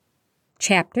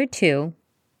Chapter 2.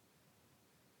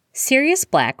 Sirius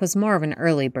Black was more of an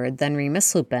early bird than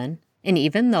Remus Lupin, and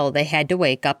even though they had to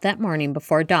wake up that morning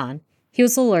before dawn, he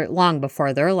was alert long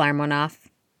before their alarm went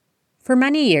off. For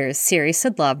many years, Sirius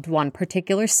had loved one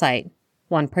particular sight,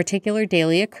 one particular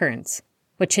daily occurrence,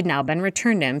 which had now been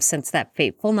returned to him since that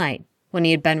fateful night when he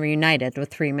had been reunited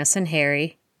with Remus and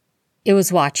Harry. It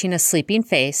was watching a sleeping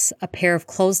face, a pair of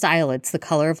closed eyelids the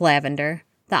color of lavender,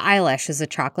 the eyelashes a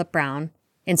chocolate brown,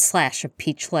 and slash of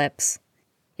peach lips.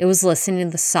 It was listening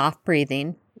to the soft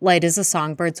breathing, light as a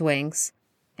songbird's wings,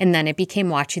 and then it became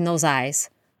watching those eyes.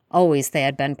 Always they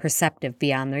had been perceptive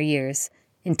beyond their years,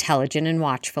 intelligent and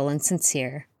watchful and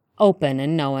sincere, open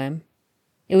and know him.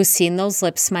 It was seeing those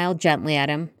lips smile gently at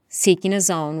him, seeking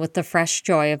his own with the fresh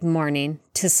joy of morning,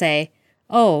 to say,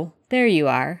 "Oh, there you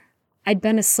are. I'd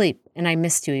been asleep, and I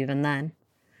missed you even then."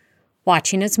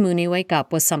 Watching his Moony wake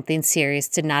up was something Sirius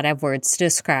did not have words to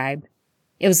describe.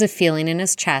 It was a feeling in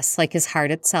his chest like his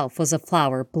heart itself was a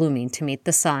flower blooming to meet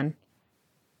the sun.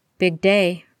 "Big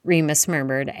day," Remus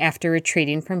murmured after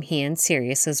retreating from he and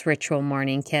Sirius's ritual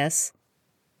morning kiss.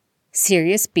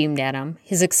 Sirius beamed at him,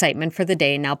 his excitement for the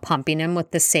day now pumping him with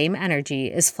the same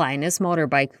energy as flying his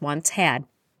motorbike once had,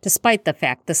 despite the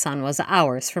fact the sun was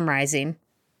hours from rising.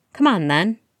 "Come on,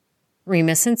 then."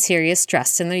 Remus and Sirius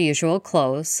dressed in their usual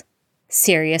clothes.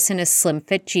 Sirius in his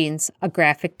slim-fit jeans, a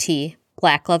graphic tee,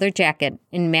 black leather jacket,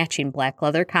 and matching black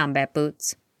leather combat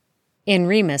boots. And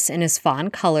Remus in his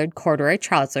fawn-colored corduroy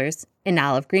trousers, an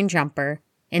olive green jumper,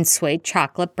 and suede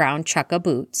chocolate brown chukka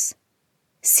boots.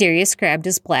 Sirius grabbed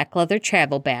his black leather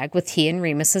travel bag with he and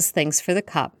Remus's things for the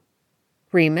cup.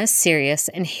 Remus, Sirius,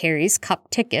 and Harry's cup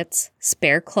tickets,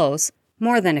 spare clothes,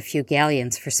 more than a few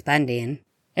galleons for spending,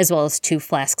 as well as 2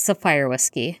 flasks of fire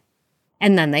whiskey.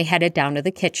 And then they headed down to the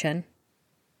kitchen.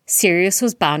 Sirius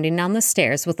was bounding down the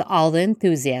stairs with all the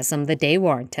enthusiasm the day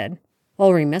warranted,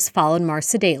 while Remus followed more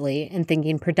sedately and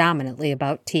thinking predominantly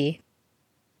about tea.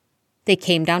 They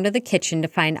came down to the kitchen to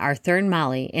find Arthur and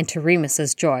Molly, and to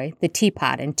Remus's joy, the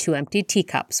teapot and 2 empty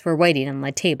teacups were waiting on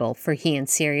the table for he and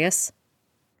Sirius.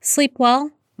 "Sleep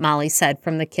well?" Molly said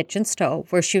from the kitchen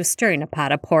stove, where she was stirring a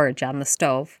pot of porridge on the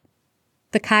stove.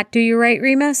 "The cot do you right,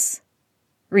 Remus?"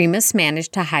 Remus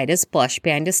managed to hide his blush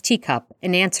behind his teacup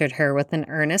and answered her with an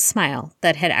earnest smile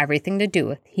that had everything to do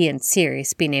with he and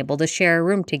Sirius being able to share a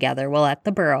room together while at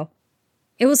the Burrow.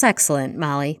 "It was excellent,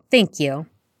 Molly. Thank you."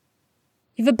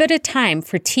 "You've a bit of time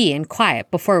for tea and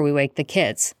quiet before we wake the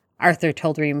kids," Arthur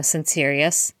told Remus and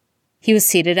Sirius. He was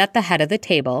seated at the head of the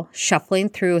table, shuffling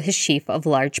through his sheaf of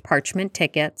large parchment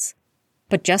tickets.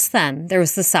 But just then there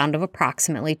was the sound of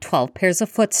approximately 12 pairs of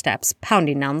footsteps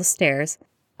pounding down the stairs,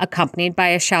 accompanied by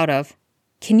a shout of,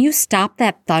 "Can you stop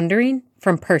that thundering?"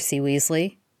 from Percy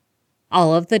Weasley.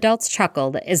 All of the adults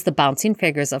chuckled as the bouncing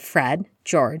figures of Fred,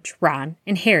 George, Ron,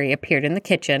 and Harry appeared in the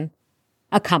kitchen,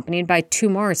 accompanied by 2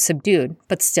 more subdued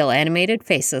but still animated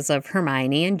faces of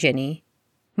Hermione and Ginny.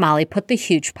 Molly put the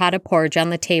huge pot of porridge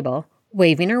on the table,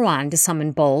 waving her wand to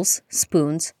summon bowls,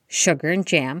 spoons, sugar, and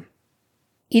jam.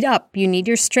 "Eat up, you need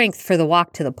your strength for the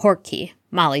walk to the Portkey,"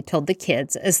 Molly told the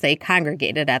kids as they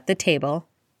congregated at the table.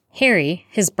 Harry,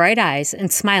 his bright eyes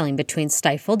and smiling between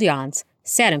stifled yawns,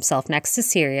 sat himself next to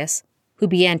Sirius, who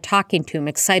began talking to him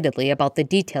excitedly about the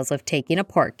details of taking a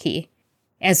Portkey,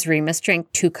 as Remus drank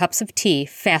 2 cups of tea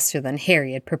faster than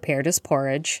Harry had prepared his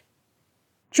porridge.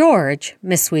 "George!"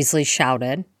 Miss Weasley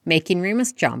shouted, making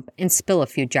Remus jump and spill a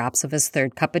few drops of his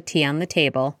 3rd cup of tea on the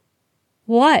table.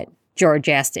 "What?" George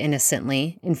asked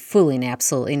innocently and fooling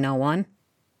absolutely no one.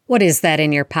 "What is that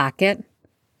in your pocket?"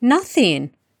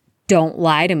 "Nothing." "Don't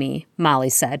lie to me," Molly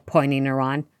said, pointing her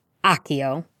wand.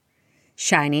 "Accio."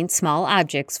 Shining small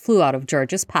objects flew out of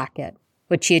George's pocket,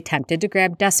 which he attempted to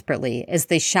grab desperately as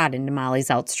they shot into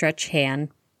Molly's outstretched hand.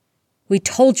 "We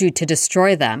told you to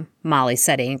destroy them," Molly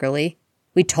said angrily.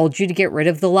 "We told you to get rid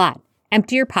of the lot.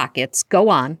 Empty your pockets. Go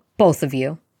on, both of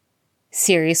you."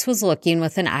 Sirius was looking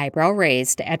with an eyebrow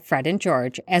raised at Fred and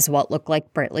George as what looked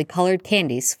like brightly colored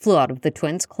candies flew out of the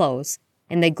twins' clothes,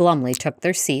 and they glumly took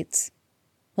their seats.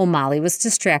 While Molly was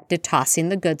distracted tossing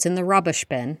the goods in the rubbish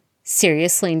bin,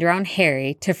 Sirius leaned around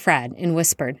Harry to Fred and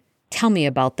whispered, "Tell me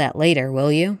about that later,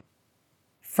 will you?"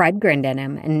 Fred grinned at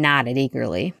him and nodded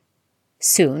eagerly.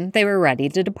 Soon they were ready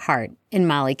to depart, and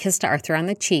Molly kissed Arthur on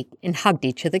the cheek and hugged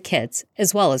each of the kids,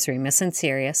 as well as Remus and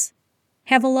Sirius.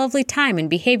 "Have a lovely time and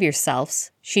behave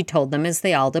yourselves," she told them as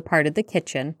they all departed the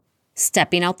kitchen,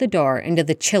 stepping out the door into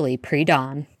the chilly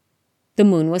pre-dawn. The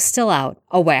moon was still out,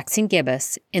 a waxing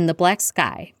gibbous, in the black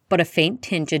sky, but a faint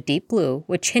tinge of deep blue,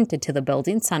 which hinted to the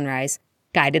building sunrise,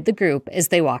 guided the group as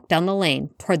they walked down the lane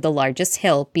toward the largest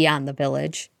hill beyond the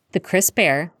village. The crisp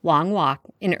air, long walk,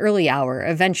 and early hour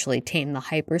eventually tamed the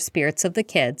hyper spirits of the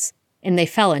kids, and they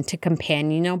fell into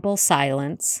companionable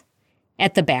silence.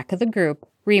 At the back of the group,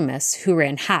 Remus, who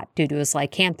ran hot due to his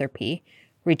lycanthropy,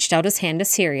 reached out his hand to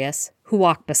Sirius, who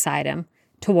walked beside him,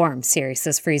 to warm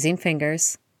Sirius's freezing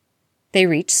fingers. They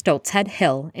reached Stoats Head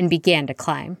Hill and began to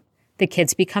climb, the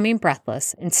kids becoming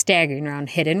breathless and staggering around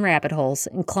hidden rabbit holes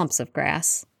and clumps of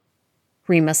grass.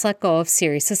 Remus let go of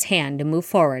Sirius's hand to move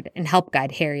forward and help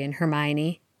guide Harry and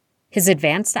Hermione, his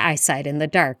advanced eyesight in the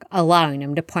dark allowing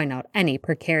him to point out any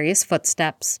precarious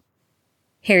footsteps.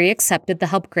 Harry accepted the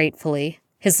help gratefully.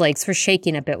 His legs were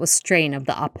shaking a bit with strain of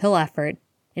the uphill effort,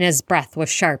 and his breath was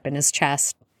sharp in his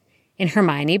chest. And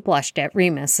Hermione blushed at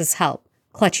Remus's help,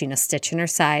 clutching a stitch in her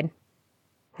side.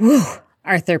 "Whew!"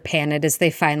 Arthur panted as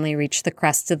they finally reached the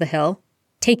crest of the hill,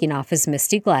 taking off his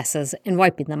misty glasses and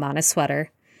wiping them on his sweater.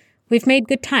 "We've made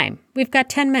good time. We've got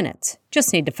 10 minutes.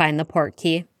 Just need to find the port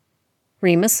key."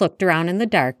 Remus looked around in the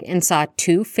dark and saw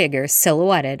 2 figures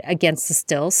silhouetted against the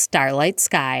still starlight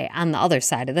sky on the other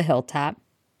side of the hilltop.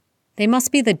 They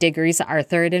must be the Diggories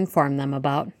Arthur had informed them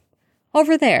about.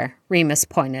 "Over there," Remus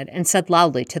pointed and said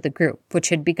loudly to the group, which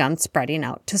had begun spreading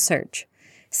out to search,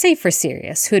 save for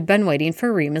Sirius, who had been waiting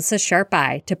for Remus's sharp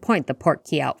eye to point the port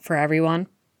key out for everyone.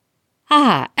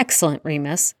 "Ah, excellent,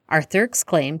 Remus," Arthur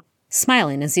exclaimed,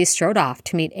 smiling as he strode off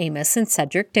to meet Amos and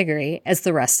Cedric Diggory as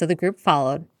the rest of the group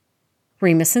followed.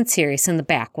 Remus and Sirius in the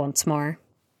back once more.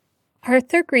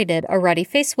 Arthur greeted a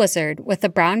ruddy-faced wizard with a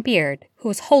brown beard who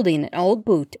was holding an old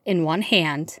boot in one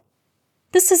hand.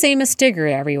 "This is Amos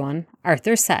Diggory, everyone,"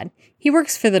 Arthur said. "He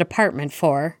works for the department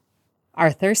for—"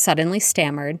 Arthur suddenly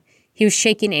stammered. He was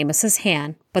shaking Amos's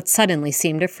hand, but suddenly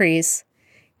seemed to freeze.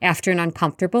 After an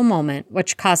uncomfortable moment,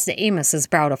 which caused Amos's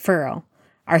brow to furrow,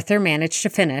 Arthur managed to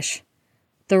finish.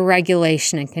 "The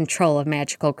regulation and control of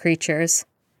magical creatures."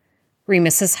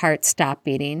 Remus's heart stopped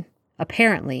beating.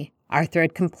 Apparently, Arthur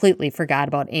had completely forgot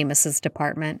about Amos's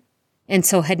department, and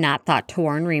so had not thought to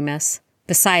warn Remus.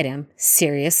 Beside him,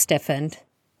 Sirius stiffened.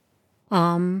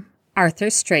 Arthur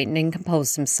straightened and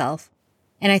composed himself.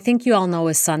 "And I think you all know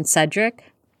his son Cedric?"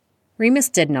 Remus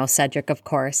did know Cedric, of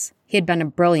course. He had been a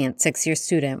brilliant 6-year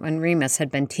student when Remus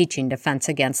had been teaching Defense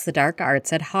Against the Dark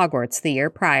Arts at Hogwarts the year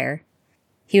prior.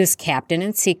 He was captain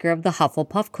and seeker of the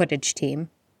Hufflepuff Quidditch team,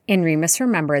 and Remus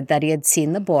remembered that he had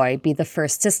seen the boy be the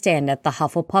first to stand at the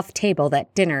Hufflepuff table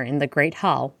that dinner in the Great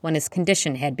Hall when his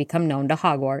condition had become known to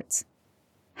Hogwarts.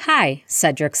 "Hi,"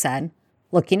 Cedric said,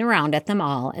 looking around at them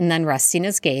all and then resting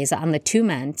his gaze on the 2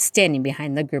 men standing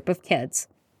behind the group of kids.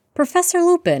 "Professor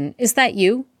Lupin, is that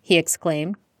you?" he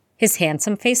exclaimed, his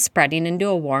handsome face spreading into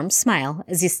a warm smile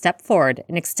as he stepped forward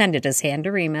and extended his hand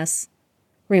to Remus.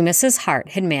 Remus's heart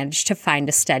had managed to find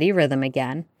a steady rhythm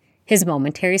again, his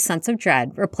momentary sense of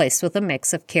dread replaced with a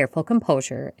mix of careful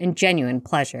composure and genuine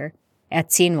pleasure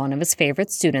at seeing one of his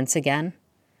favorite students again.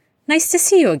 "Nice to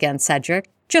see you again, Cedric.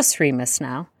 Just Remus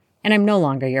now, and I'm no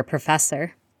longer your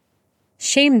professor."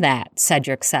 "Shame that,"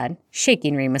 Cedric said,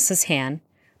 shaking Remus's hand.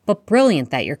 "But brilliant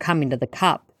that you're coming to the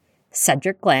cup."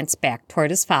 Cedric glanced back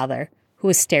toward his father, who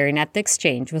was staring at the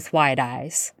exchange with wide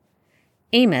eyes.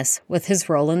 Amos, with his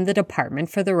role in the Department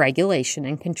for the Regulation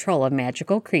and Control of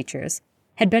Magical Creatures,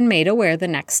 had been made aware the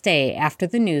next day after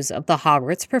the news of the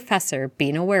Hogwarts professor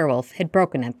being a werewolf had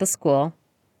broken at the school.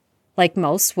 Like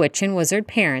most witch and wizard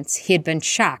parents, he had been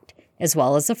shocked as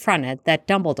well as affronted that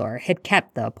Dumbledore had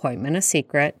kept the appointment a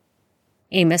secret.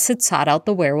 Amos had sought out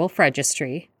the werewolf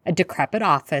registry, a decrepit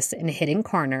office in a hidden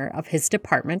corner of his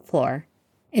department floor,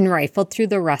 and rifled through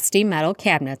the rusty metal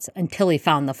cabinets until he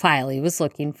found the file he was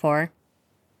looking for.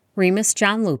 Remus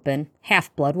John Lupin,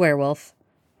 half-blood werewolf.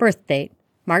 Birth date,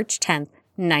 March 10th,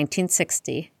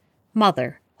 1960.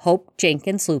 Mother, Hope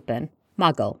Jenkins Lupin,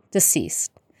 Muggle,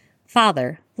 deceased.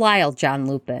 Father, Lyle John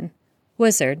Lupin,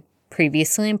 wizard,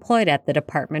 previously employed at the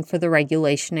Department for the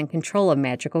Regulation and Control of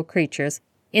Magical Creatures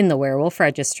in the Werewolf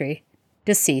Registry,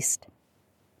 deceased.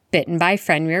 Bitten by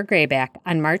Fenrir Greyback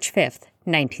on March 5th,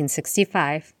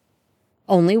 1965.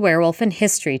 Only werewolf in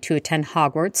history to attend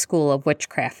Hogwarts School of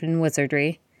Witchcraft and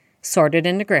Wizardry. Sorted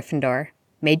into Gryffindor.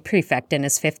 Made prefect in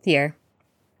his 5th year.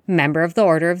 Member of the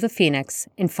Order of the Phoenix,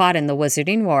 and fought in the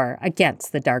Wizarding War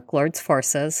against the Dark Lord's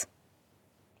forces.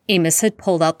 Amos had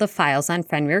pulled out the files on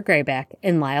Fenrir Greyback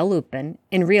and Lyle Lupin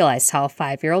and realized how a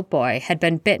 5-year-old boy had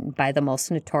been bitten by the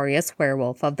most notorious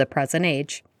werewolf of the present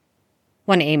age.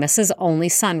 When Amos's only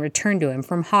son returned to him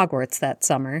from Hogwarts that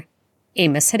summer,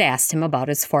 Amos had asked him about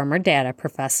his former data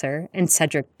professor, and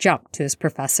Cedric jumped to his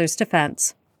professor's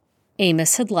defense.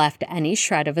 Amos had left any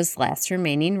shred of his last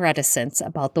remaining reticence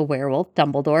about the werewolf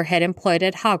Dumbledore had employed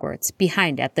at Hogwarts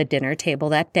behind at the dinner table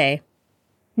that day.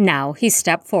 Now he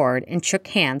stepped forward and shook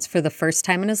hands for the first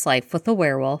time in his life with the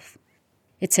werewolf.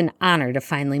 "It's an honor to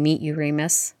finally meet you,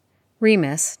 Remus."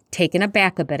 Remus, taken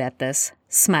aback a bit at this,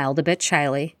 smiled a bit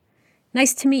shyly.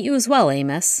 "Nice to meet you as well,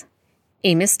 Amos."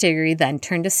 Amos Diggory then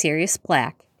turned to Sirius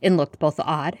Black and looked both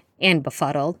odd and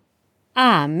befuddled.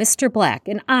 "Ah, Mr. Black,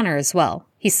 an honor as well,"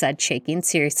 he said, shaking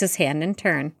Sirius's hand in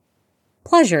turn.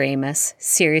 "Pleasure, Amos,"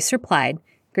 Sirius replied,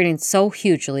 grinning so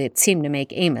hugely it seemed to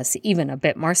make Amos even a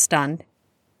bit more stunned.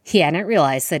 He hadn't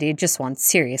realized that he had just won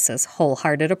Sirius's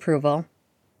wholehearted approval.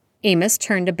 Amos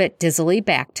turned a bit dizzily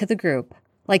back to the group.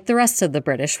 Like the rest of the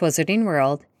British wizarding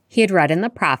world, he had read in the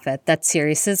Prophet that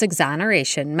Sirius's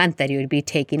exoneration meant that he would be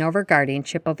taking over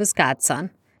guardianship of his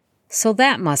godson. So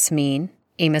that must mean...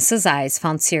 Amos's eyes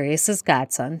found Sirius's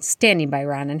godson, standing by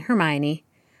Ron and Hermione.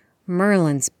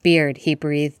 "Merlin's beard," he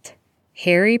breathed.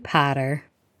 "Harry Potter."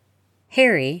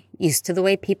 Harry, used to the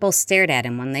way people stared at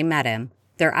him when they met him,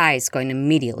 their eyes going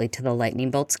immediately to the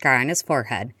lightning bolt scar on his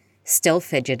forehead, still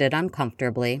fidgeted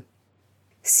uncomfortably.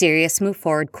 Sirius moved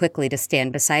forward quickly to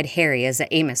stand beside Harry as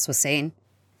Amos was saying,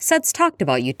 "Ced's talked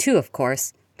about you too, of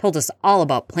course. Told us all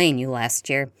about playing you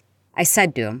last year. I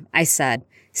said to him,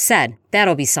 Ced,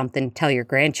 that'll be something to tell your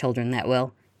grandchildren, that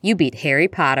will. You beat Harry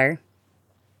Potter."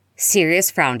 Sirius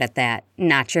frowned at that,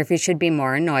 not sure if he should be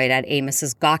more annoyed at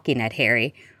Amos's gawking at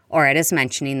Harry or at his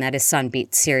mentioning that his son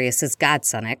beat Sirius's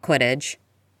godson at Quidditch.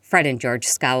 Fred and George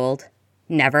scowled,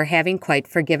 never having quite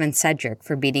forgiven Cedric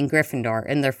for beating Gryffindor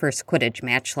in their first Quidditch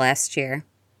match last year.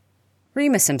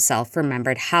 Remus himself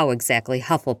remembered how exactly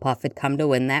Hufflepuff had come to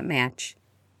win that match.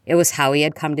 It was how he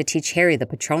had come to teach Harry the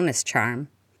Patronus charm.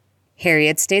 Harry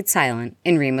had stayed silent,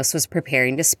 and Remus was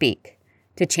preparing to speak,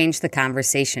 to change the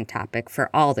conversation topic for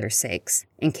all their sakes,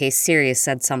 in case Sirius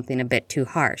said something a bit too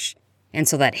harsh, and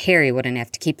so that Harry wouldn't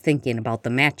have to keep thinking about the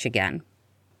match again.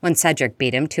 When Cedric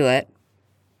beat him to it.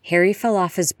 "Harry fell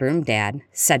off his broom, Dad,"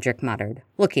 Cedric muttered,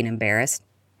 looking embarrassed.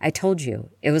 "I told you,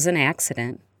 it was an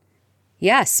accident."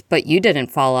 "Yes, but you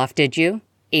didn't fall off, did you?"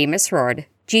 Amos roared,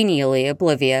 genially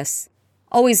oblivious.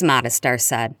 "Always modest, our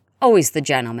said. Always the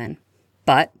gentleman.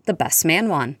 But the best man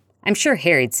won. I'm sure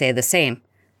Harry'd say the same.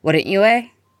 Wouldn't you, eh?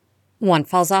 One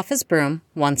falls off his broom,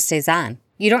 one stays on.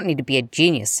 You don't need to be a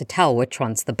genius to tell which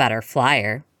one's the better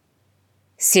flyer."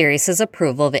 Sirius's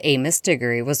approval of Amos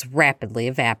Diggory was rapidly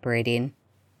evaporating.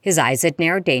 His eyes had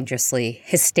narrowed dangerously,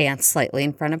 his stance slightly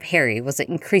in front of Harry was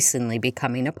increasingly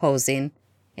becoming opposing,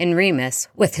 and Remus,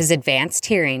 with his advanced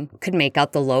hearing, could make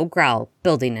out the low growl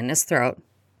building in his throat.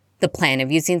 The plan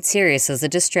of using Sirius as a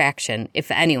distraction if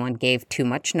anyone gave too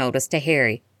much notice to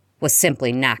Harry was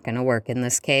simply not going to work in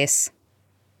this case.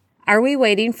 "Are we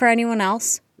waiting for anyone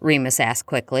else?" Remus asked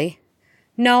quickly.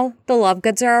 "No, the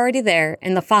Lovegoods are already there,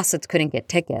 and the Fawcett's couldn't get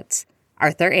tickets,"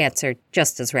 Arthur answered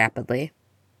just as rapidly.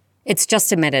 "It's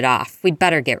just a minute off. We'd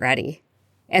better get ready."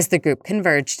 As the group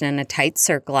converged in a tight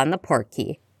circle on the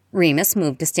portkey, Remus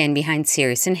moved to stand behind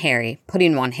Sirius and Harry,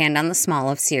 putting one hand on the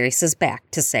small of Sirius's back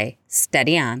to say,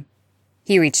 "Steady on."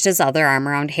 He reached his other arm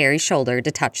around Harry's shoulder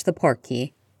to touch the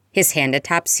portkey. His hand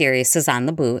atop Sirius's on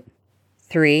the boot.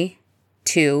 3,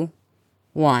 2,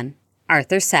 1,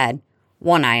 Arthur said,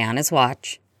 one eye on his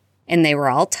watch. And they were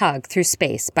all tugged through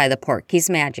space by the portkey's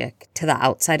magic to the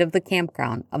outside of the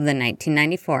campground of the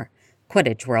 1994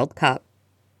 Quidditch World Cup.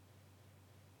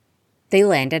 They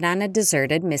landed on a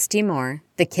deserted, misty moor,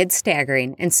 the kids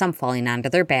staggering and some falling onto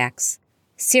their backs.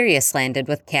 Sirius landed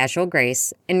with casual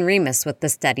grace, and Remus with the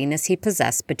steadiness he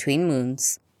possessed between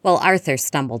moons, while Arthur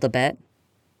stumbled a bit.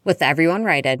 With everyone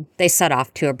righted, they set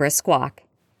off to a brisk walk.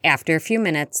 After a few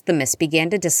minutes, the mist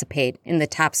began to dissipate, and the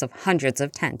tops of hundreds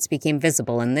of tents became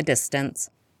visible in the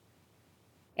distance.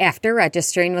 After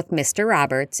registering with Mr.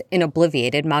 Roberts, an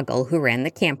obliviated muggle who ran the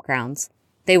campgrounds,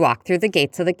 they walked through the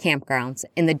gates of the campgrounds,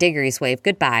 and the Diggories waved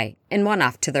goodbye and went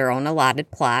off to their own allotted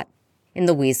plot. And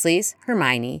the Weasleys,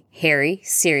 Hermione, Harry,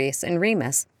 Sirius, and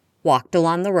Remus walked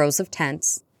along the rows of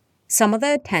tents. Some of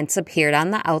the tents appeared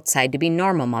on the outside to be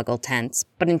normal muggle tents,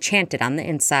 but enchanted on the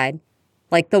inside,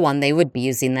 like the one they would be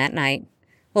using that night,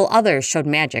 while others showed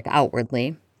magic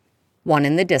outwardly. One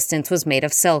in the distance was made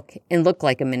of silk and looked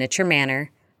like a miniature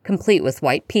manor, complete with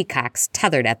white peacocks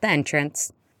tethered at the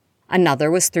entrance.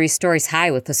 Another was 3 stories high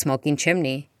with a smoking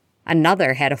chimney.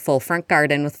 Another had a full front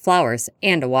garden with flowers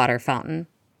and a water fountain.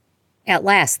 At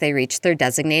last they reached their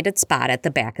designated spot at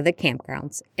the back of the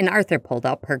campgrounds, and Arthur pulled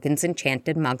out Perkins'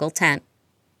 enchanted muggle tent.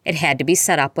 It had to be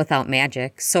set up without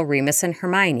magic, so Remus and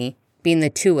Hermione, being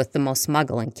the two with the most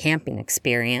muggle and camping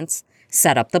experience,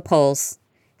 set up the poles.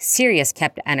 Sirius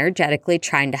kept energetically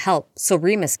trying to help, so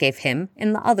Remus gave him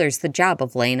and the others the job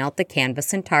of laying out the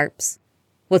canvas and tarps.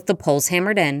 With the poles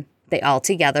hammered in, they all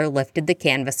together lifted the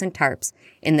canvas and tarps,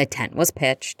 and the tent was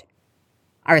pitched.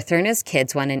 Arthur and his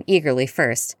kids went in eagerly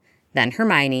first, then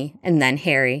Hermione, and then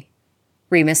Harry.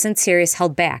 Remus and Sirius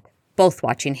held back, both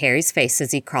watching Harry's face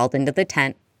as he crawled into the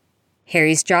tent.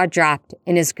 Harry's jaw dropped,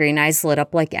 and his green eyes lit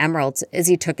up like emeralds as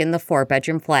he took in the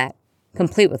 4-bedroom flat,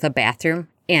 complete with a bathroom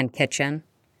and kitchen.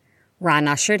 Ron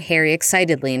ushered Harry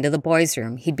excitedly into the boys'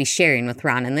 room he'd be sharing with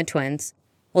Ron and the twins,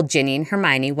 while Ginny and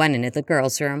Hermione went into the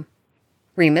girls' room.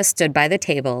 Remus stood by the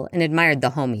table and admired the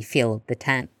homey feel of the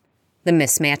tent. The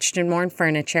mismatched and worn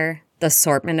furniture, the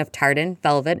assortment of tartan,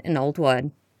 velvet, and old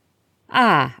wood.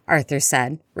 "Ah," Arthur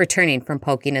said, returning from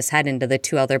poking his head into the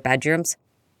 2 other bedrooms.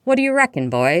 "What do you reckon,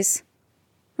 boys?"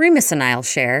 "Remus and I'll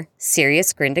share,"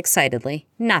 Sirius grinned excitedly,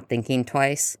 not thinking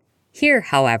twice. Here,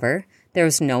 however, there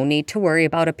was no need to worry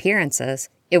about appearances.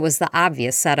 It was the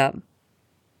obvious setup.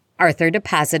 Arthur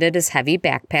deposited his heavy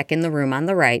backpack in the room on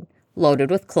the right, loaded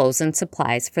with clothes and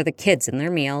supplies for the kids and their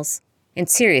meals, and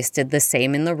Sirius did the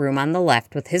same in the room on the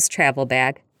left with his travel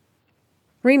bag.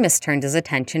 Remus turned his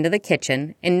attention to the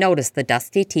kitchen and noticed the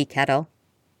dusty tea kettle.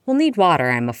 "We'll need water,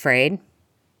 I'm afraid."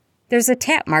 "There's a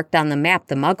tap marked on the map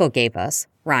the Muggle gave us,"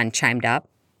 Ron chimed up,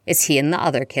 as he and the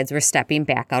other kids were stepping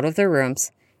back out of their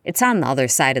rooms. "It's on the other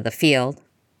side of the field."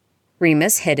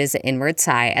 Remus hid his inward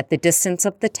sigh at the distance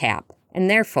of the tap, and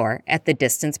therefore at the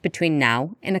distance between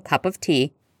now and a cup of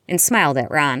tea, and smiled at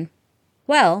Ron.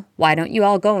 "Well, why don't you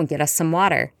all go and get us some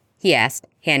water?" he asked,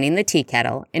 handing the tea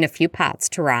kettle and a few pots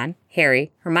to Ron,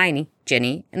 Harry, Hermione,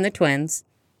 Ginny, and the twins.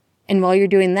 "And while you're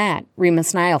doing that,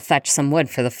 Remus and I'll fetch some wood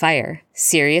for the fire,"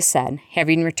 Sirius said,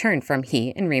 having returned from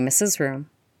he and Remus's room.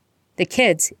 The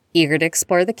kids, eager to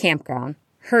explore the campground,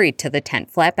 hurried to the tent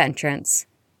flap entrance.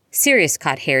 Sirius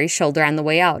caught Harry's shoulder on the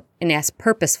way out and asked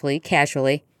purposefully,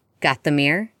 casually, "Got the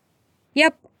mirror?"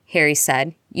 "Yep," Harry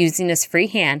said, using his free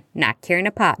hand, not carrying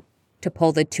a pot, to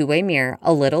pull the 2-way mirror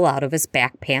a little out of his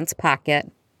back pants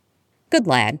pocket. "Good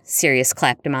lad," Sirius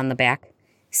clapped him on the back.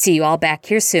 "See you all back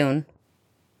here soon."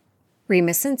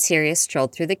 Remus and Sirius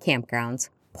strolled through the campgrounds,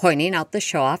 pointing out the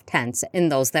show-off tents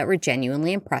and those that were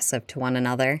genuinely impressive to one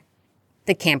another.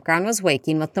 The campground was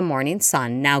waking with the morning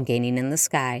sun now gaining in the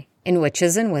sky, and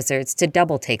witches and wizards did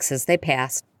double takes as they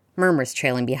passed, murmurs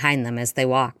trailing behind them as they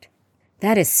walked.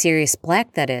 "That is Sirius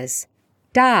Black, that is.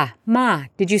 Da, Ma,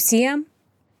 did you see him?"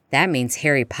 "That means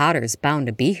Harry Potter's bound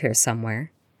to be here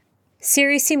somewhere."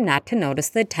 Sirius seemed not to notice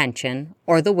the tension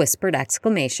or the whispered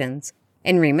exclamations,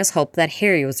 and Remus hoped that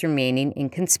Harry was remaining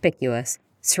inconspicuous,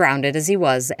 surrounded as he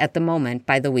was at the moment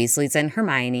by the Weasleys and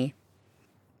Hermione.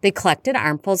 They collected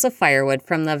armfuls of firewood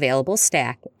from the available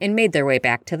stack and made their way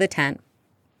back to the tent.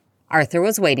 Arthur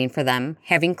was waiting for them,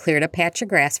 having cleared a patch of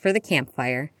grass for the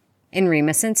campfire, and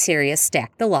Remus and Sirius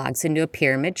stacked the logs into a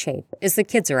pyramid shape as the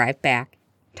kids arrived back,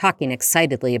 talking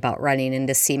excitedly about running in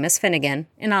to see Miss Finnegan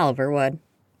and Oliver Wood.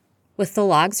 With the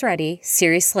logs ready,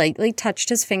 Sirius slightly touched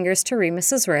his fingers to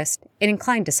Remus's wrist and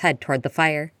inclined his head toward the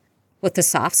fire. With a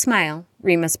soft smile,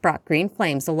 Remus brought green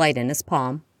flames alight in his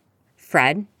palm.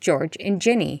 Fred, George, and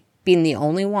Ginny, being the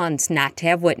only ones not to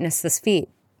have witnessed this feat,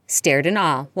 stared in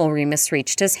awe while Remus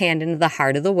reached his hand into the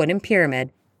heart of the wooden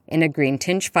pyramid, and a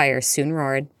green-tinged fire soon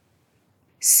roared.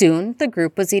 Soon the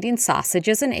group was eating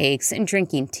sausages and eggs and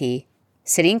drinking tea,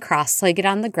 sitting cross-legged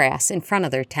on the grass in front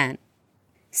of their tent.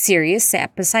 Sirius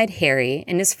sat beside Harry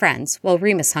and his friends while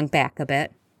Remus hung back a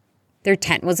bit. Their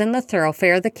tent was in the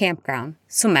thoroughfare of the campground,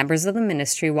 so members of the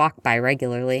ministry walked by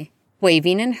regularly,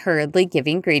 waving and hurriedly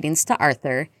giving greetings to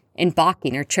Arthur, and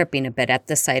balking or tripping a bit at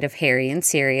the sight of Harry and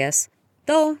Sirius,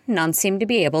 though none seemed to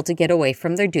be able to get away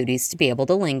from their duties to be able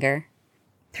to linger.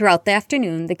 Throughout the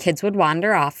afternoon, the kids would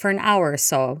wander off for an hour or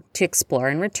so to explore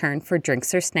and return for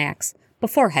drinks or snacks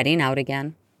before heading out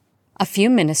again. A few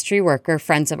ministry worker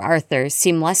friends of Arthur's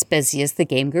seemed less busy as the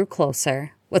game grew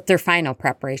closer, with their final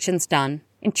preparations done,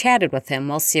 and chatted with him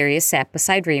while Sirius sat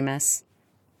beside Remus,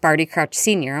 Barty Crouch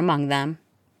Sr. among them,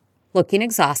 looking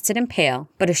exhausted and pale,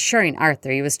 but assuring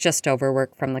Arthur he was just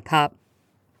overworked from the cup.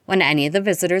 When any of the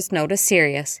visitors noticed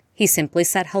Sirius, he simply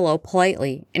said hello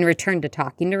politely and returned to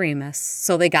talking to Remus,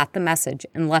 so they got the message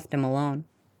and left him alone.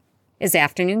 As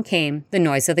afternoon came, the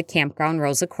noise of the campground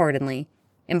rose accordingly,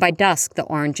 and by dusk the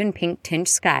orange and pink-tinged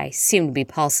sky seemed to be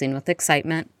pulsing with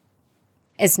excitement.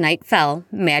 As night fell,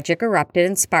 magic erupted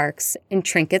in sparks, and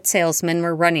trinket salesmen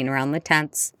were running around the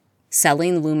tents,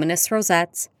 selling luminous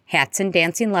rosettes, hats and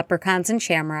dancing leprechauns and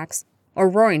shamrocks, or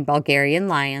roaring Bulgarian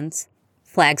lions,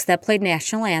 flags that played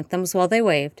national anthems while they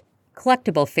waved,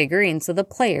 collectible figurines of the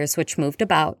players which moved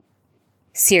about.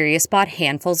 Sirius bought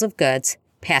handfuls of goods,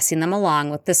 passing them along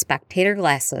with the spectator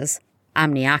glasses,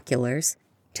 omnioculars,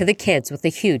 to the kids with a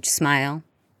huge smile.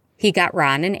 He got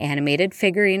Ron an animated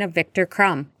figurine of Victor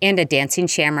Crumb and a dancing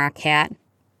shamrock hat.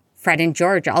 Fred and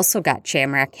George also got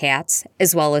shamrock hats,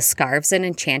 as well as scarves and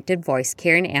enchanted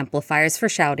voice-carrying amplifiers for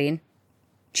shouting.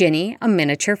 Ginny, a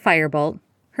miniature firebolt.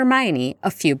 Hermione, a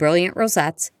few brilliant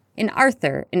rosettes. And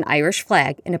Arthur, an Irish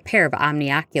flag and a pair of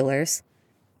omnioculars.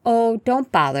 "Oh,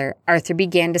 don't bother," Arthur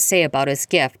began to say about his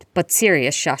gift, but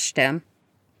Sirius shushed him.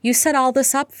 "You set all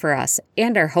this up for us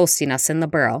and are hosting us in the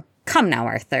Burrow. Come now,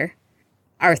 Arthur."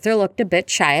 Arthur looked a bit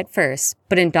shy at first,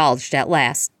 but indulged at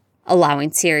last,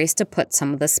 allowing Sirius to put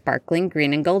some of the sparkling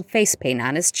green and gold face paint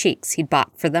on his cheeks he'd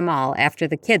bought for them all after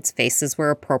the kids' faces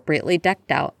were appropriately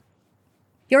decked out.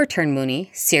 "Your turn, Moony,"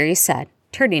 Sirius said,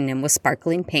 turning him with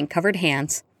sparkling paint-covered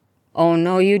hands. "Oh,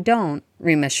 no, you don't,"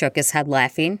 Remus shook his head,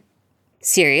 laughing.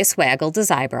 Sirius waggled his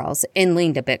eyebrows and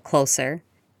leaned a bit closer.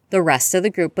 The rest of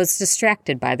the group was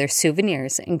distracted by their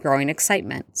souvenirs and growing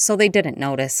excitement, so they didn't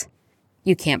notice.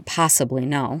 "You can't possibly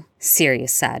know,"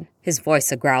 Sirius said, his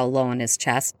voice a growl low in his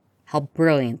chest, "how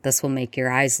brilliant this will make your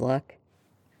eyes look."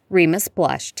 Remus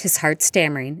blushed, his heart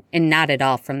stammering, and not at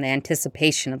all from the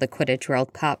anticipation of the Quidditch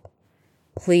World Cup.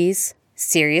 "Please,"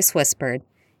 Sirius whispered,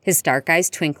 his dark eyes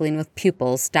twinkling with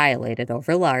pupils dilated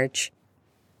over large.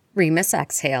 Remus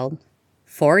exhaled.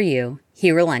 "For you,"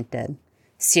 he relented.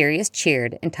 Sirius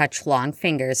cheered and touched long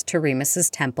fingers to Remus's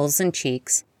temples and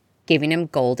cheeks, giving him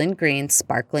golden green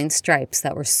sparkling stripes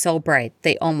that were so bright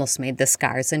they almost made the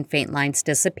scars and faint lines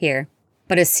disappear.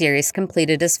 But as Sirius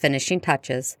completed his finishing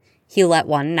touches, he let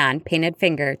one non-painted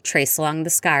finger trace along the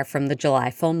scar from the July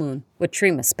full moon, which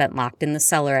Remus spent locked in the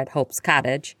cellar at Hope's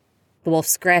cottage, the wolf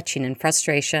scratching in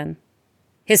frustration.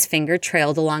 His finger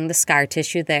trailed along the scar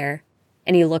tissue there,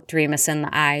 and he looked Remus in the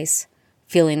eyes,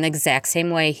 feeling the exact same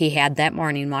way he had that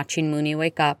morning watching Moony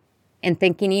wake up, and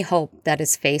thinking he hoped that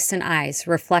his face and eyes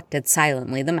reflected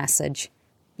silently the message,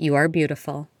 "You are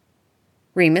beautiful."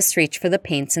 Remus reached for the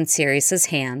paints in Sirius's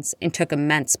hands and took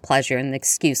immense pleasure in the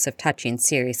excuse of touching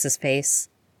Sirius's face,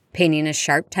 painting his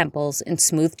sharp temples and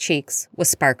smooth cheeks with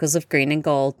sparkles of green and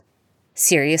gold.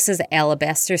 Sirius's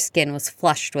alabaster skin was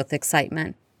flushed with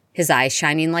excitement, his eyes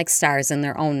shining like stars in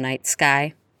their own night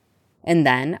sky. And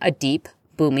then a deep,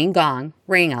 booming gong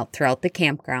rang out throughout the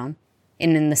campground,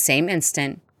 and in the same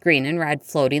instant, green and red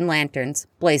floating lanterns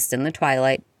blazed in the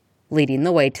twilight, leading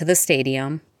the way to the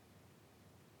stadium.